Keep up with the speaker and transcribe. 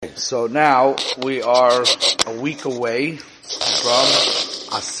Okay, so now we are a week away from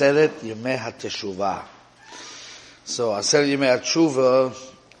Aseret Yemei HaTeshuva. So Aseret Yemei HaTeshuva,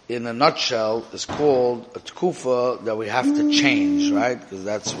 in a nutshell, is called a tkufa that we have to change, right? Because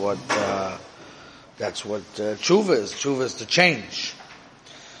that's what tshuva is. Tshuva is to change.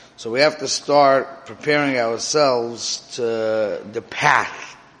 So we have to start preparing ourselves to the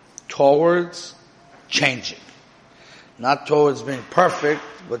path towards changing. Not towards being perfect,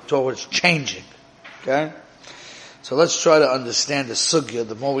 but towards changing. Okay? So let's try to understand the sugya.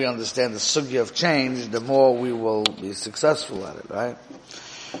 The more we understand the sugya of change, the more we will be successful at it, right?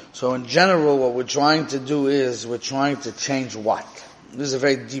 So in general, what we're trying to do is, we're trying to change what? This is a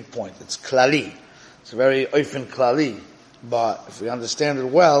very deep point. It's klali. It's a very oifen klali. But if we understand it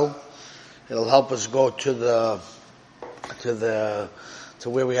well, it'll help us go to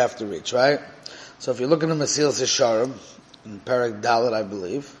where we have to reach, right? So if you look at the Mesilas Yesharim, in Perek Dalet, I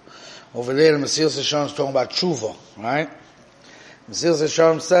believe, over there the Mesilas Yesharim is talking about tshuva, right? Mesilas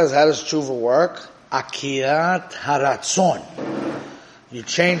Yesharim says, how does tshuva work? Akirat haratzon. You're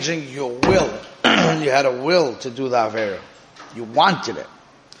changing your will. You had a will to do the Avera. You wanted it.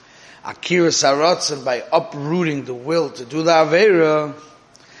 Akiras haratzon, by uprooting the will to do the Avera,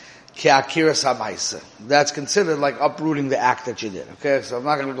 ki akiras hamaisa. That's considered like uprooting the act that you did. Okay, so I'm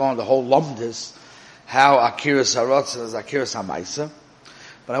not going to go on the whole lumdis, how akiras haratzon is akiras hamaisa,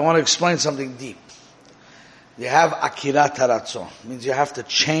 but I want to explain something deep. You have akirat haratzon, means you have to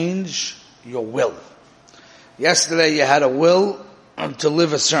change your will. Yesterday you had a will to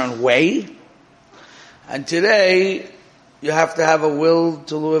live a certain way, and today you have to have a will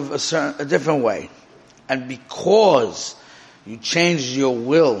to live a different way. And because you changed your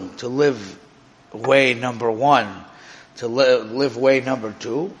will to live way number one, to live way number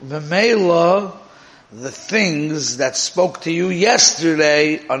two, Memela, the things that spoke to you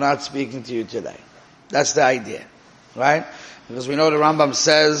yesterday are not speaking to you today. That's the idea, right? Because we know the Rambam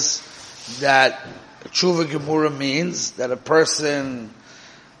says that Teshuva Gemura means that a person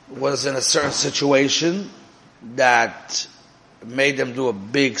was in a certain situation that made them do a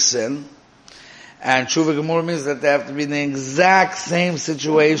big sin, and Teshuva Gemura means that they have to be in the exact same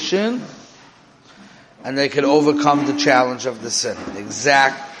situation and they can overcome the challenge of the sin. The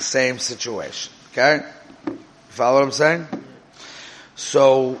exact same situation. Okay? You follow what I'm saying?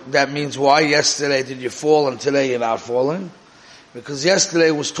 So that means, why yesterday did you fall and today you're not falling? Because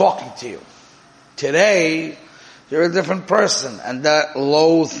yesterday was talking to you. Today, you're a different person, and that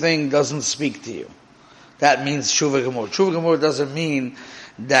low thing doesn't speak to you. That means Teshuva Gemura. Teshuva Gemura doesn't mean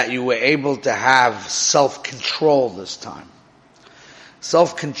that you were able to have self-control this time.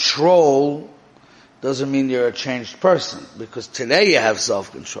 Self-control doesn't mean you're a changed person, because today you have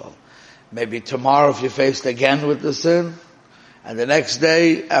self-control. Maybe tomorrow, if you're faced again with the sin, and the next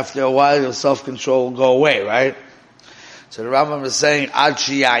day, after a while, your self-control will go away, right? So the Rambam is saying, Ad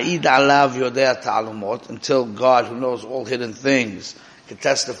sheya'id alav yodea ta'alumot, until God, who knows all hidden things, can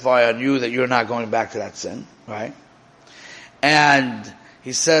testify on you that you're not going back to that sin, right? And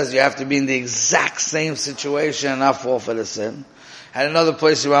he says you have to be in the exact same situation and not fall for the sin. And another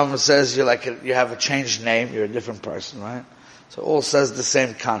place the Rambam says you have a changed name, you're a different person, right? So it all says the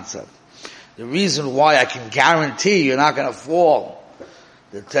same concept. The reason why I can guarantee you're not going to fall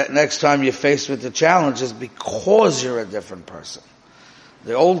the next time you're faced with the challenge is because you're a different person.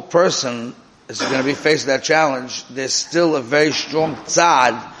 The old person is going to be faced with that challenge. There's still a very strong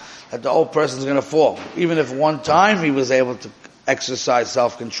tzad that the old person is going to fall. Even if one time he was able to exercise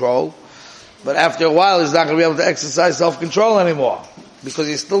self-control, but after a while he's not going to be able to exercise self-control anymore, because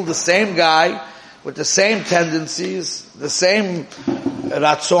he's still the same guy with the same tendencies, the same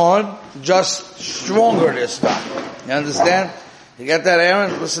ratzon, just stronger this time. You understand? You get that,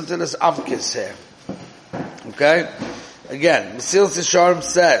 Aaron? Listen to this Avkis here. Okay? Again, Mesilas Yesharim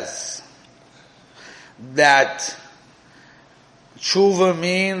says that tshuva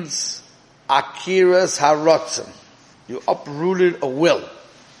means akiras haratzon. You uprooted a will.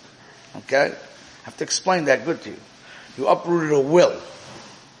 Okay? I have to explain that good to you. You uprooted a will.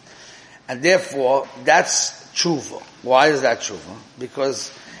 And therefore, that's tshuva. Why is that tshuva?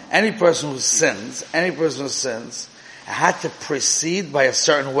 Because any person who sins had to precede by a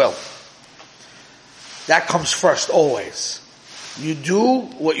certain will. That comes first always. You do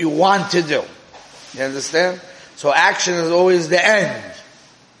what you want to do. You understand? So action is always the end.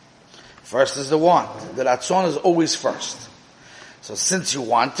 First is the want. The ratzon is always first. So since you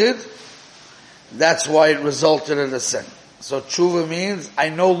wanted, that's why it resulted in a sin. So tshuva means, I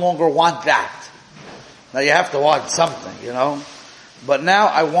no longer want that. Now you have to want something, but now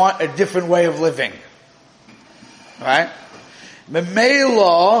I want a different way of living. Right?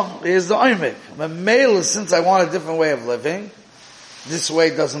 Memela is the oimik. Memela, since I want a different way of living, this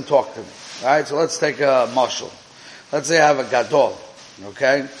way doesn't talk to me. Alright, so let's take a mashal. Let's say I have a gadol,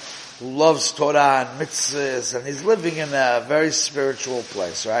 okay, who loves Torah and mitzvahs, and he's living in a very spiritual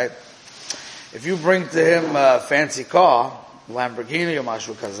place, right? If you bring to him a fancy car, Lamborghini or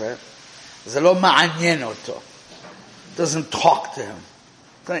mashu kazeh, זה לא מעניין אותו. Doesn't talk to him.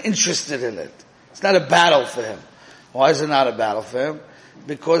 He's not interested in it. It's not a battle for him. Why is it not a battle for him?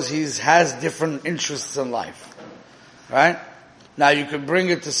 Because he has different interests in life. Right? Now you can bring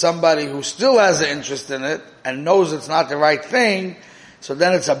it to somebody who still has an interest in it and knows it's not the right thing, so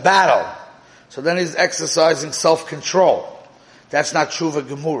then it's a battle. So then he's exercising self-control. That's not Teshuva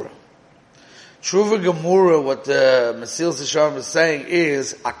Gemura. Teshuva Gemura, what the Mesilas Yesharim is saying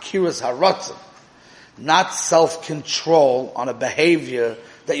is Akiras Haratzon, not self-control on a behavior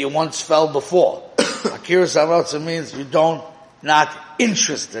that you once felt before. Akiras Haratzon means not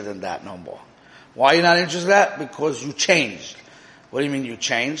interested in that no more. Why are you not interested in that? Because you changed. What do you mean you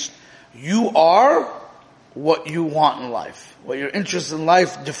changed? You are what you want in life. What your interest in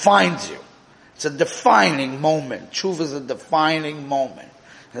life defines you. It's a defining moment. Teshuva is a defining moment.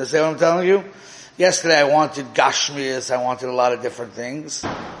 You understand what I'm telling you? Yesterday I wanted Gashmias, I wanted a lot of different things.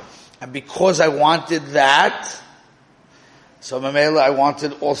 And because I wanted that, so Mamela, I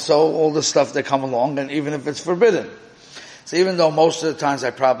wanted also all the stuff that come along, and even if it's forbidden. So even though most of the times I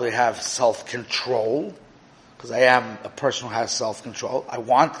probably have self-control, because I am a person who has self-control, I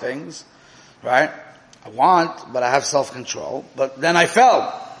want things, right? But I have self-control. But then I fell.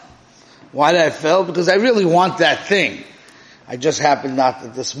 Why did I fail? Because I really want that thing. I just happen not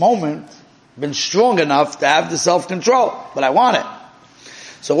at this moment been strong enough to have the self-control, but I want it.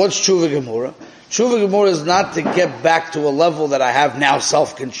 So what's Teshuva Gemura? Teshuva Gemura is not to get back to a level that I have now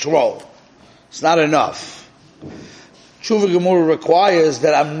self-control. It's not enough. Teshuva Gemura requires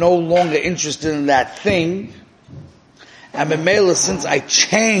that I'm no longer interested in that thing, and Memela, since I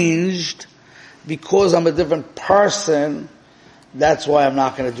changed, because I'm a different person, that's why I'm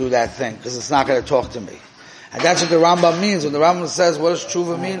not going to do that thing, because it's not going to talk to me. And that's what the Rambam means. When the Rambam says, what does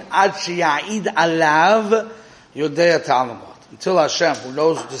Teshuva mean? Ad sheya'id alav yodea ta'alamot. Until Hashem, who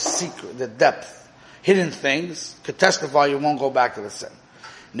knows the secret, the depth, hidden things, could testify you won't go back to the sin.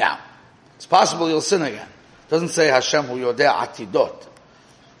 Now, it's possible you'll sin again. It doesn't say Hashem hu yodea atidot,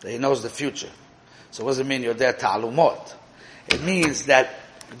 that he knows the future. So what does it mean yodea ta'alumot? It means that,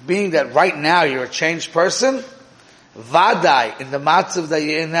 being that right now you're a changed person, vadai, in the matzav that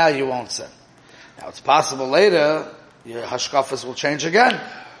you're in now, you won't sin. Now it's possible later, your hashkafas will change again.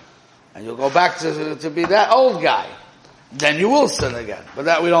 And you'll go back to be that old guy. Then you will sin again. But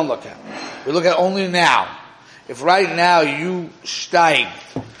that we don't look at. We look at only now. If right now you steiged,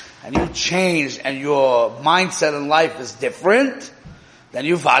 and you changed, and your mindset in life is different, then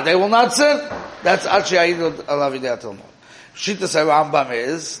you vade will not sin. That's Achiyayid Alavidei Talmud. Shittas Rambam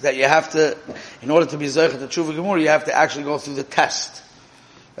is that you have to, in order to be Zoich to Teshuva Gemura, you have to actually go through the test.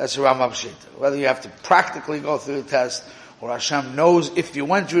 That's the Rambam Shita. Whether you have to practically go through the test, or Hashem knows if you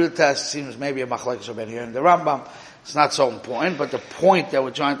went through the test, seems maybe a machlekes over here in the Rambam. It's not so important, but the point that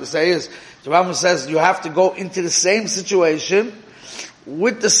we're trying to say is, the Rambam says you have to go into the same situation,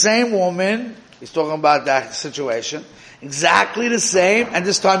 with the same woman, he's talking about that situation, exactly the same, and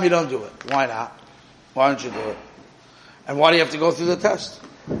this time you don't do it. Why not? Why don't you do it? And why do you have to go through the test?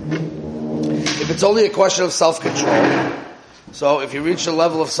 If it's only a question of self-control, so if you reach a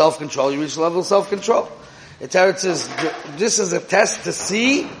level of self-control, you reach a level of self-control. The Torah says, this is a test to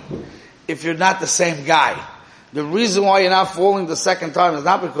see if you're not the same guy. The reason why you're not falling the second time is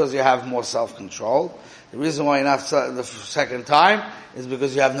not because you have more self-control. The reason why you're not the second time is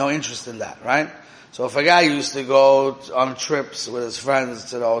because you have no interest in that, right? So if a guy used to go on trips with his friends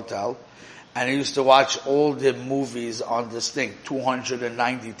to the hotel, and he used to watch all the movies on this thing,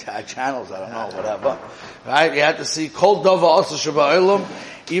 290 channels, I don't know, whatever. Right? You had to see Kol Dava Asa Shabbat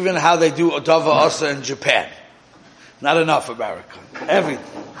even how they do Dava Asa in Japan. Not enough America. Everything.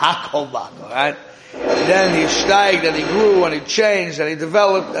 Hakol Bak, alright? Then he steiged, and he grew, and he changed, and he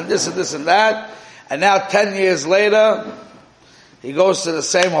developed, and this and that. And now 10 years later, he goes to the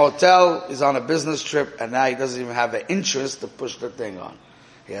same hotel, he's on a business trip, and now he doesn't even have an interest to push the thing on.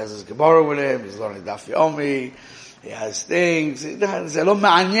 He has his Gemara with him, he's learning Daf Yomi, he has things, he doesn't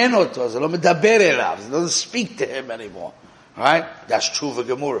speak to him anymore. Right? That's Teshuva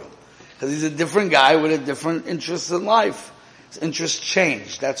Gemura. Because he's a different guy with a different interest in life. His interest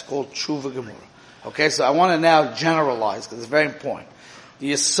changed. That's called Teshuva Gemura. Okay, so I want to now generalize, because it's very important.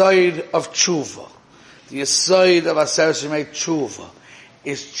 The Yesod of Teshuva, the Yesod of Aser Shemei Teshuva,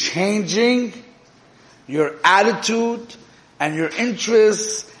 is changing your attitude and your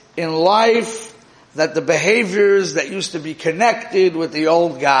interest in life, that the behaviors that used to be connected with the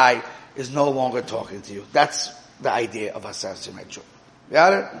old guy is no longer talking to you. That's the idea of Asas Yemei Tshuva.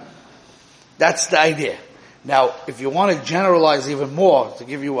 Got it? That's the idea. Now, if you want to generalize even more, to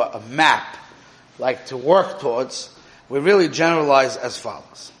give you a map, like to work towards, we really generalize as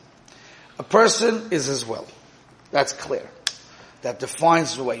follows. A person is his will. That's clear. That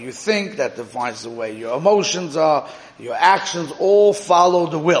defines the way you think, that defines the way your emotions are, your actions all follow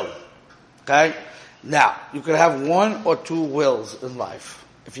the will. Okay? Now, you could have one or two wills in life,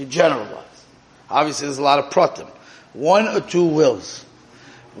 if you generalize. Obviously, there's a lot of pratim. One or two wills.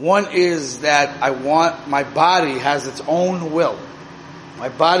 One is that my body has its own will. My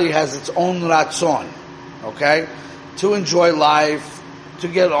body has its own ratzon. Okay? To enjoy life, to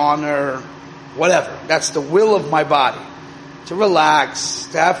get honor, whatever. That's the will of my body. To relax,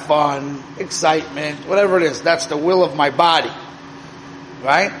 to have fun, excitement, whatever it is. That's the will of my body.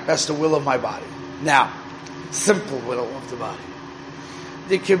 Right? That's the will of my body. Now, simple will of the body.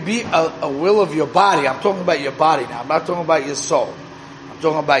 There can be a will of your body. I'm talking about your body now. I'm not talking about your soul. I'm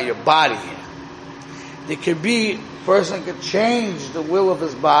talking about your body here. There could be, a person could change the will of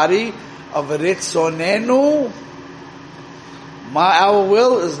his body, of ritzonenu. Our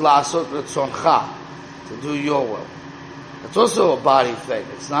will is lasot ritzoncha, to do your will. It's also a body thing.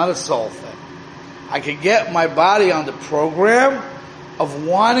 It's not a soul thing. I can get my body on the program of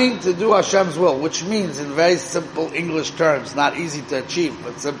wanting to do Hashem's will, which means, in very simple English terms, not easy to achieve,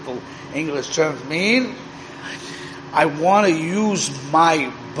 but simple English terms mean, I want to use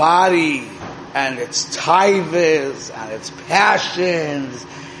my body and its taivas and its passions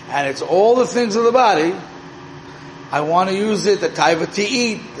and it's all the things of the body. I want to use it, the taiva to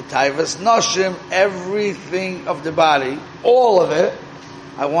eat, the taivas noshim, everything of the body, all of it.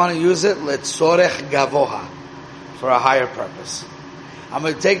 I want to use it letzorech gavoha, for a higher purpose. I'm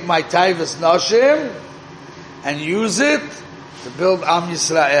going to take my taivas noshim and use it to build Am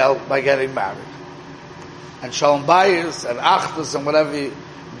Yisrael by getting married. And shalom bayis and achdus and whatever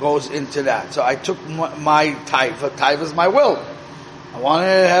goes into that. So I took my taiva is my will. I want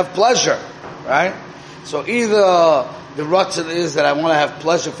to have pleasure, right? So either the ratzon is that I want to have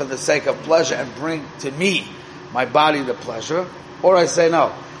pleasure for the sake of pleasure and bring to me, my body, the pleasure, or I say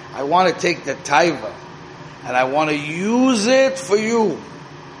no, I want to take the taiva and I want to use it for you,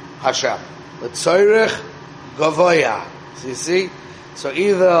 Hashem. L'tzorech gavoya. So you see? So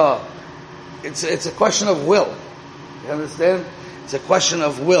either it's a question of will. You understand? It's a question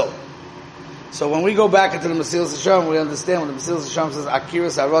of will. So when we go back into the Mesilas Yesharim, we understand when the Mesilas Yesharim says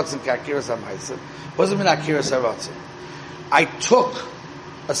Akiras HaRatzon K'Akiras HaMaaseh. What does it mean Akiras HaRatzon? I took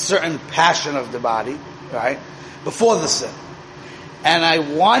a certain passion of the body, right, before the sin, and I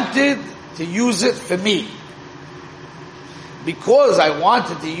wanted to use it for me. Because I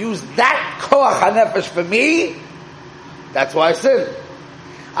wanted to use that koach hanefesh for me, that's why I sinned.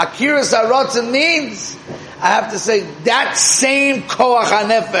 Akiras HaRatzon means I have to say that same koach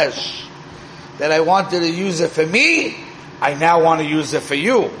hanefesh that I wanted to use it for me, I now want to use it for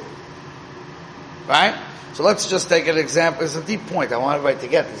you. Right? So let's just take an example. It's a deep point. I want everybody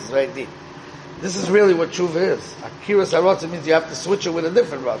to get this. It's very deep. This is really what tshuva is. Akiras HaRatzon means you have to switch it with a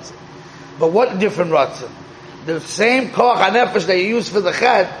different ratzon. But what different ratzon? The same koach hanefesh that you use for the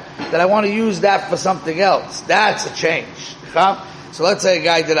chet, that I want to use that for something else. That's a change. So let's say a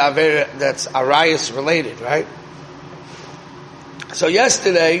guy did Avera that's Arayas related, right? So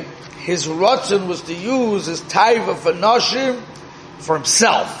yesterday, his ratzon was to use his taiva for noshim for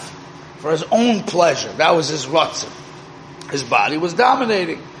himself, for his own pleasure. That was his ratzon. His body was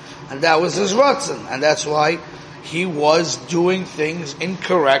dominating, and that was his ratzon, and that's why he was doing things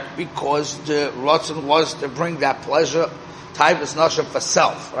incorrect, because the ratzon was to bring that pleasure, taivas noshim for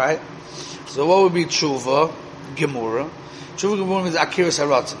self, right? So what would be tshuva gemura? Tshuva gemura means akiras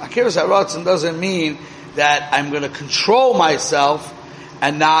haratzon. Akiras haratzon doesn't mean that I'm going to control myself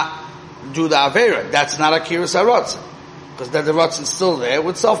and not do the Avera. That's not Akiras HaRatzon. Because then the Ratzon is still there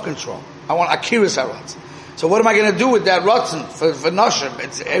with self-control. I want Akiras HaRatzon. So what am I going to do with that Ratzon for Noshim?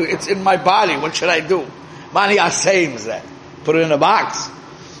 It's in my body. What should I do? Mani Aseim is that. Put it in a box.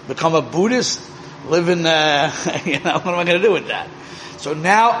 Become a Buddhist. Live in, what am I going to do with that? So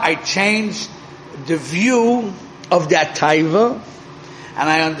now I change the view of that Taiva, and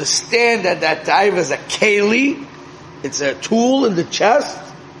I understand that Taiva is a Keli. It's a tool in the chest,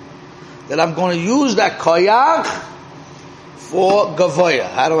 that I'm going to use that koyach for gavoya.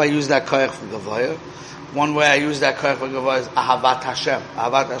 How do I use that koyach for gavoya? One way I use that koyach for gavoya is ahavat Hashem.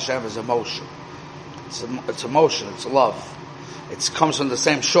 Ahavat Hashem is emotion. It's emotion. It's love. It comes from the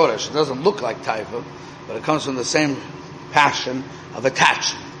same shoresh. It doesn't look like taiva, but it comes from the same passion of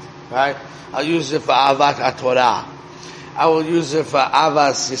attachment, right? I'll use it for Avat HaTorah. I will use it for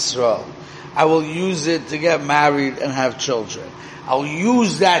Avas Yisrael. I will use it to get married and have children. I'll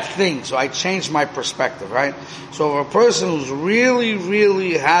use that thing, so I change my perspective, right? So if a person who's really,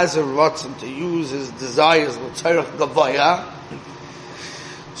 really has a ratzon to use his desires, l'tzarech gavaya,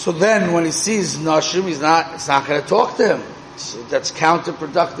 so then when he sees nashim, it's not going to talk to him. So that's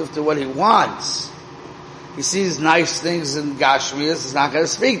counterproductive to what he wants. He sees nice things in Gashmias, he's not going to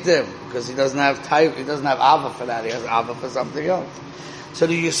speak to him, because he doesn't have Ava for that, he has Ava for something else. So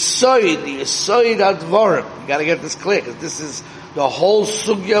the Yisoid Advarim, you got to get this clear, because this is the whole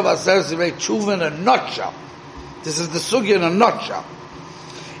sugya of Aseret Teshuva in a nutshell. This is the sugya in a nutshell.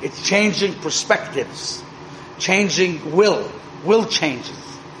 It's changing perspectives, changing will changes.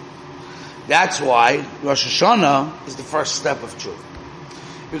 That's why Rosh Hashanah is the first step of Teshuva.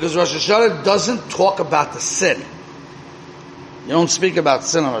 Because Rosh Hashanah doesn't talk about the sin. You don't speak about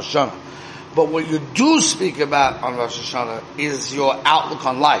sin on Rosh Hashanah. But what you do speak about on Rosh Hashanah is your outlook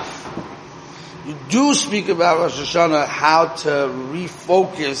on life. You do speak about Rosh Hashanah, how to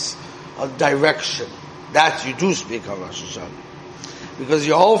refocus a direction. That you do speak on Rosh Hashanah. Because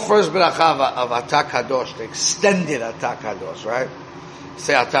your whole first beracha of Atah Kadosh, the extended Atah Kadosh, right?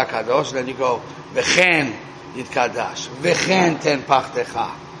 Say Atah Kadosh, then you go, V'chen Yitkadash, V'chen Ten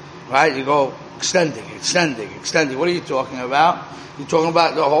Pachtecha. Right? You go extending. What are you talking about? You're talking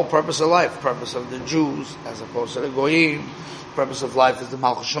about the whole purpose of life, purpose of the Jews, as opposed to the Goyim. Purpose of life is the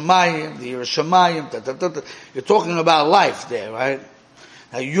Malchus Shemayim, the Yirah Shemayim, You're talking about life there, right?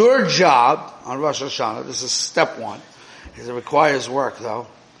 Now your job on Rosh Hashanah, this is step one, because it requires work though,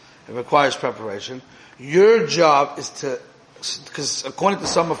 it requires preparation. Your job is to, because according to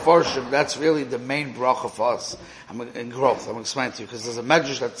some Mefarshim, that's really the main bracha for us in growth. I'm going to explain to you, because there's a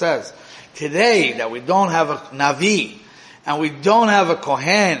medrash that says, today that we don't have a Navi, and we don't have a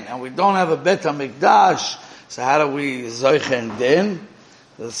Kohen, and we don't have a Bet HaMikdash, so how do we zoichen din?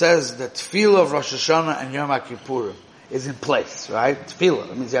 It says the tefillah of Rosh Hashanah and Yom HaKippurim is in place, right? Tefillah,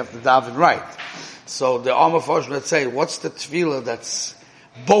 that means you have to daven right. So the Amar Farsh would say, what's the tefillah that's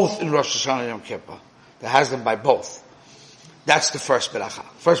both in Rosh Hashanah and Yom Kippur? That has them by both. That's the first beracha.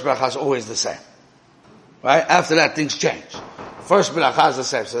 First beracha is always the same. Right? After that, things change. First beracha is the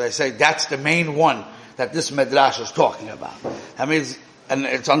same. So they say that's the main one that this medrash is talking about. That means, and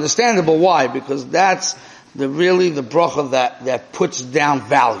it's understandable why, because that's the bracha that puts down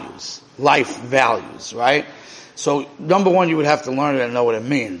values, life values, right? So number one, you would have to learn it and know what it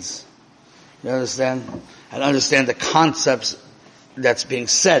means. You understand? And understand the concepts that's being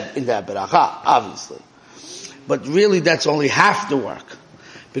said in that beracha, obviously. But really that's only half the work,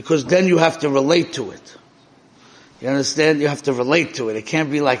 because then you have to relate to it. You understand? You have to relate to it. It can't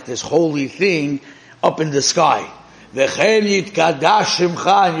be like this holy thing up in the sky. V'chen yitkadash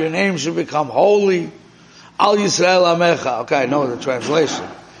shimcha, and your name should become holy. Al Yisrael Amecha. Okay, I know the translation,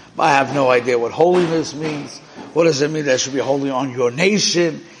 but I have no idea what holiness means. What does it mean that should be holy on your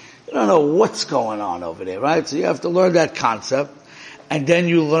nation? You don't know what's going on over there, right? So you have to learn that concept, and then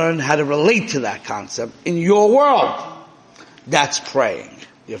you learn how to relate to that concept in your world. That's praying.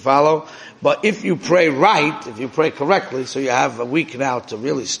 You follow? But if you pray right, if you pray correctly, so you have a week now to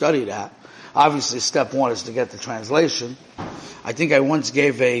really study that. Obviously, step one is to get the translation. I think I once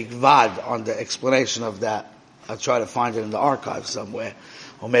gave a vad on the explanation of that. I'll try to find it in the archive somewhere.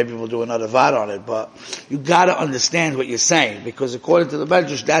 Or maybe we'll do another vad on it. But you gotta understand what you're saying, because according to the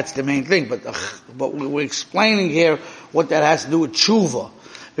Medrash, that's the main thing. But we're explaining here what that has to do with tshuva.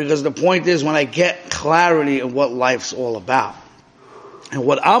 Because the point is, when I get clarity in what life's all about, and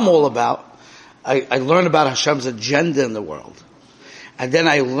what I'm all about, I learn about Hashem's agenda in the world. And then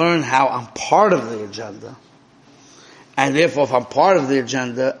I learn how I'm part of the agenda. And therefore, if I'm part of the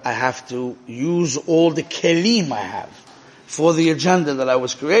agenda, I have to use all the kelim I have for the agenda that I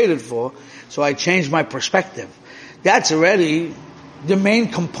was created for. So I change my perspective. That's already the main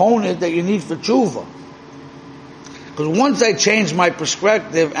component that you need for tshuva. Because once I changed my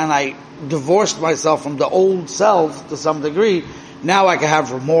perspective and I divorced myself from the old self to some degree, now I can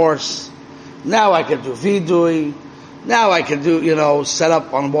have remorse. Now I can do vidui. Now I can do, set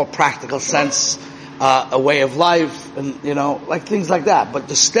up on a more practical sense, a way of life, and, like things like that. But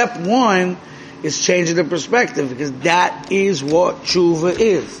the step one is changing the perspective, because that is what tshuva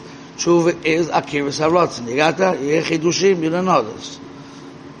is. Tshuva is akiras haratzon. You got that? You don't know this.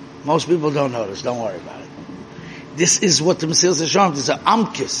 Most people don't know this. Don't worry about it. This is what the Mesilas Yesharim is, an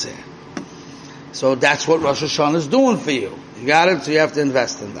amkis. So that's what Rosh Hashanah is doing for you. You got it? So you have to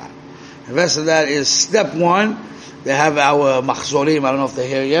invest in that. Invest in that is step one. They have our machzorim, I don't know if they're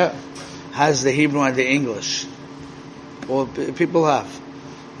here yet, has the Hebrew and the English. or people have.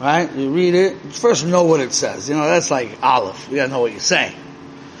 Right? You read it, first know what it says. That's like Aleph. You gotta know what you're saying.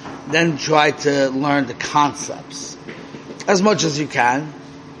 Then try to learn the concepts as much as you can,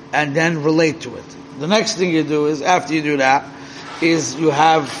 and then relate to it. The next thing you do is, after you do that, is you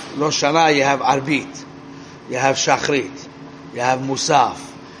have Rosh Hashanah, you have Arbit, you have Shachrit, you have Musaf,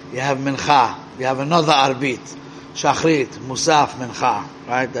 you have Mincha, you have another Arbit, Shachrit, Musaf, Mincha,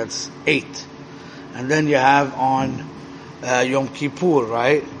 right? That's 8. And then you have on Yom Kippur,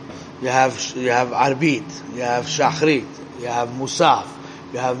 right? You have Arbit, you have Shachrit, you have Musaf,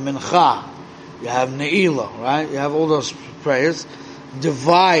 you have Mincha, you have Ne'ilah, right? You have all those prayers.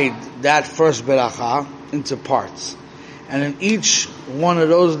 Divide that first beracha into parts. And in each one of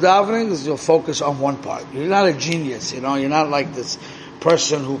those davenings, you'll focus on one part. You're not a genius, you're not like this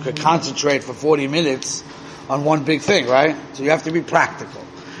person who could concentrate for 40 minutes on one big thing, right? So you have to be practical.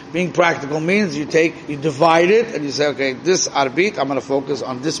 Being practical means you divide it, and you say, okay, this arbit, I'm going to focus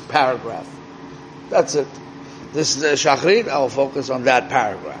on this paragraph. That's it. This shachrit, I will focus on that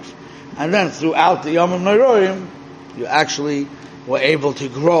paragraph. And then throughout the Yom HaNoroim, you actually were able to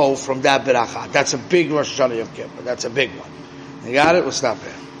grow from that beracha. That's a big Rosh Hashanah Yom Kippur. That's a big one. You got it? We'll stop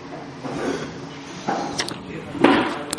here.